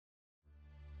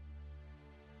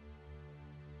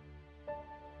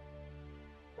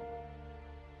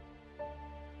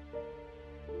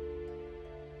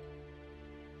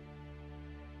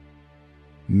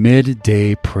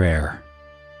Midday Prayer.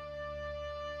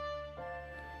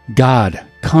 God,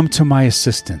 come to my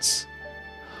assistance.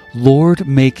 Lord,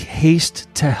 make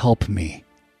haste to help me.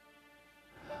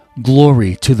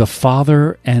 Glory to the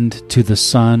Father, and to the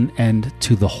Son, and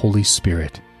to the Holy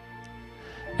Spirit,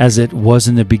 as it was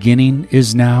in the beginning,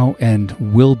 is now, and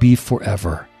will be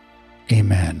forever.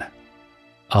 Amen.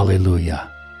 Alleluia.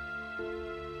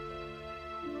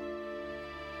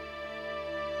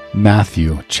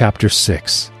 Matthew chapter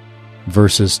 6,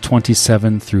 verses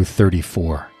 27 through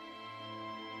 34.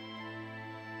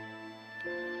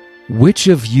 Which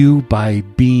of you, by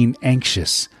being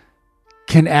anxious,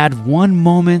 can add 1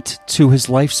 moment to his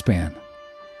lifespan?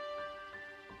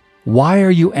 Why are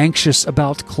you anxious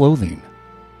about clothing?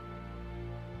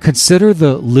 Consider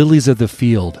the lilies of the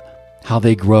field, how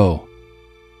they grow.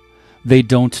 They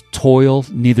don't toil,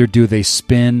 neither do they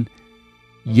spin.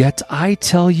 Yet I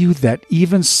tell you that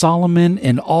even Solomon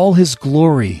in all his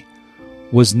glory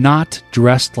was not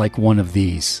dressed like one of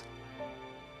these.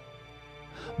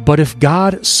 But if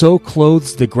God so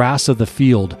clothes the grass of the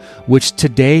field, which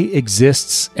today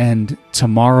exists and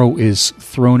tomorrow is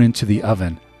thrown into the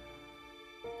oven,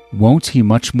 won't he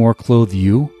much more clothe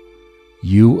you,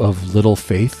 you of little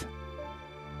faith?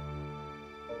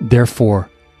 Therefore,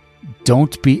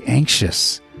 don't be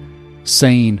anxious,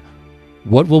 saying,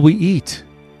 "What will we eat?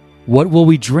 What will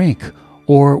we drink?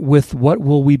 Or with what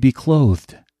will we be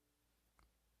clothed?"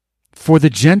 For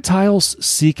the Gentiles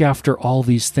seek after all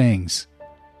these things.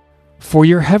 For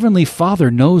your heavenly Father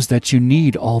knows that you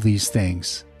need all these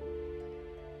things.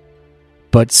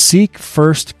 But seek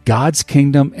first God's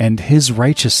kingdom and his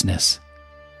righteousness,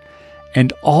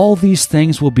 and all these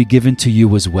things will be given to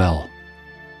you as well.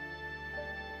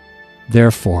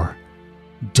 Therefore,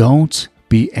 don't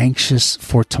be anxious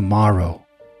for tomorrow,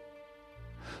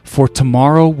 for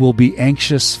tomorrow will be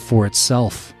anxious for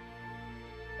itself.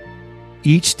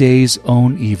 Each day's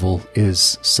own evil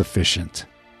is sufficient.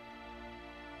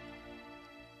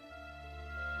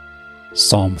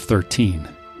 Psalm 13.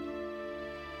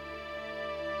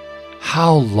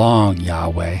 How long,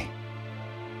 Yahweh?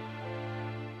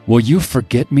 Will you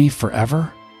forget me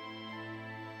forever?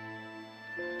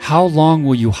 How long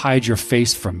will you hide your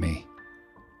face from me?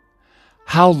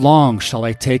 How long shall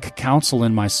I take counsel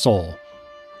in my soul,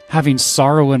 having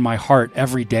sorrow in my heart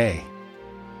every day?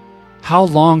 How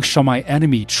long shall my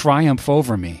enemy triumph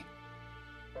over me?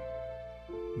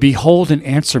 Behold and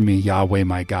answer me, Yahweh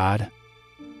my God.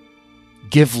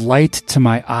 Give light to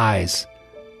my eyes,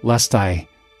 lest I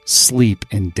sleep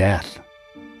in death.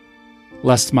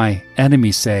 Lest my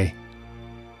enemy say,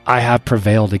 I have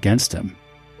prevailed against him.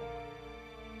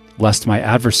 Lest my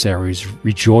adversaries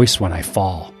rejoice when I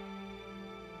fall.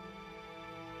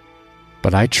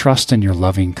 But I trust in your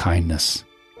loving kindness.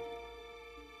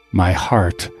 My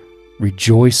heart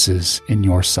rejoices in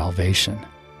your salvation.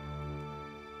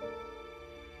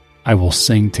 I will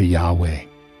sing to Yahweh,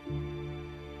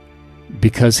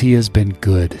 because he has been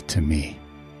good to me.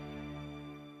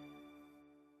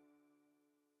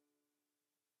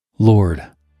 Lord,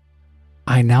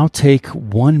 I now take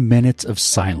 1 minute of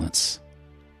silence.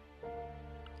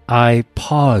 I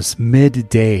pause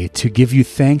midday to give you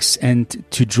thanks and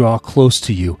to draw close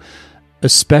to you,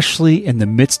 especially in the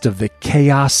midst of the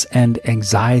chaos and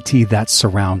anxiety that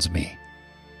surrounds me.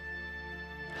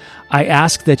 I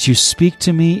ask that you speak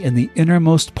to me in the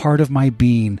innermost part of my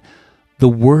being, the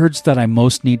words that I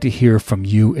most need to hear from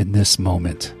you in this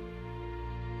moment.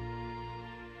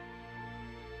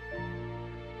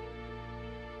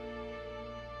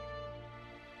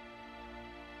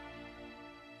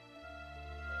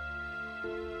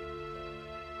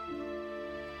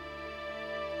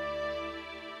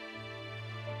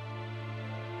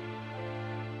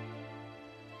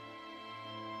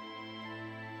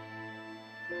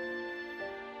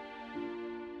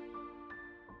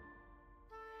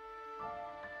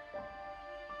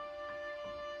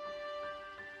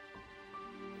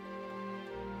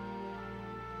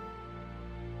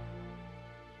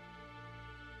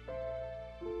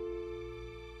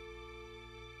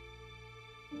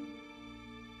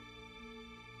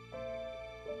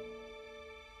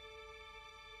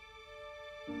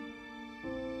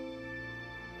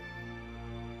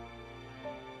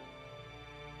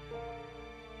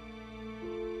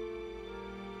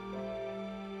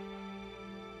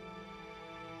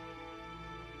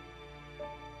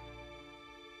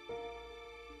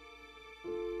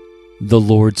 The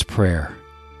Lord's Prayer.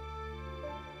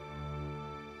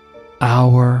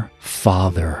 Our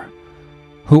Father,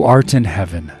 who art in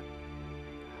heaven,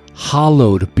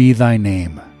 hallowed be thy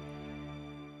name.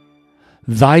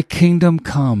 Thy kingdom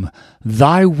come,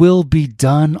 thy will be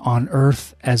done on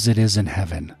earth as it is in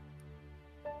heaven.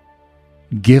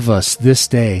 Give us this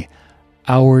day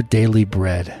our daily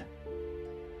bread,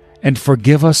 and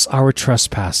forgive us our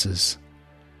trespasses,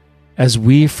 as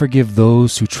we forgive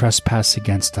those who trespass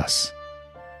against us.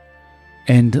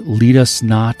 And lead us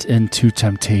not into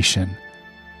temptation,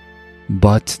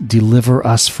 but deliver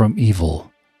us from evil.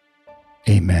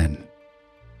 Amen.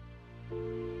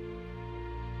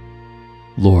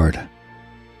 Lord,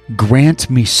 grant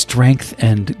me strength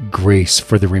and grace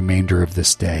for the remainder of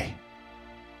this day.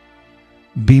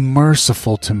 Be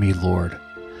merciful to me, Lord,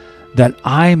 that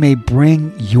I may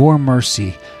bring your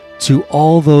mercy to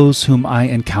all those whom I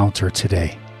encounter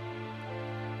today.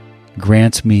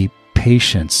 Grant me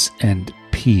patience and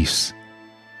peace,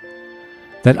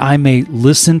 that I may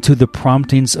listen to the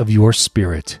promptings of your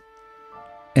Spirit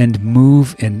and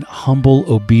move in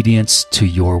humble obedience to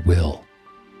your will.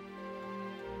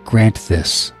 Grant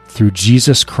this through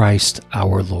Jesus Christ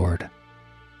our Lord.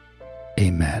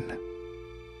 Amen.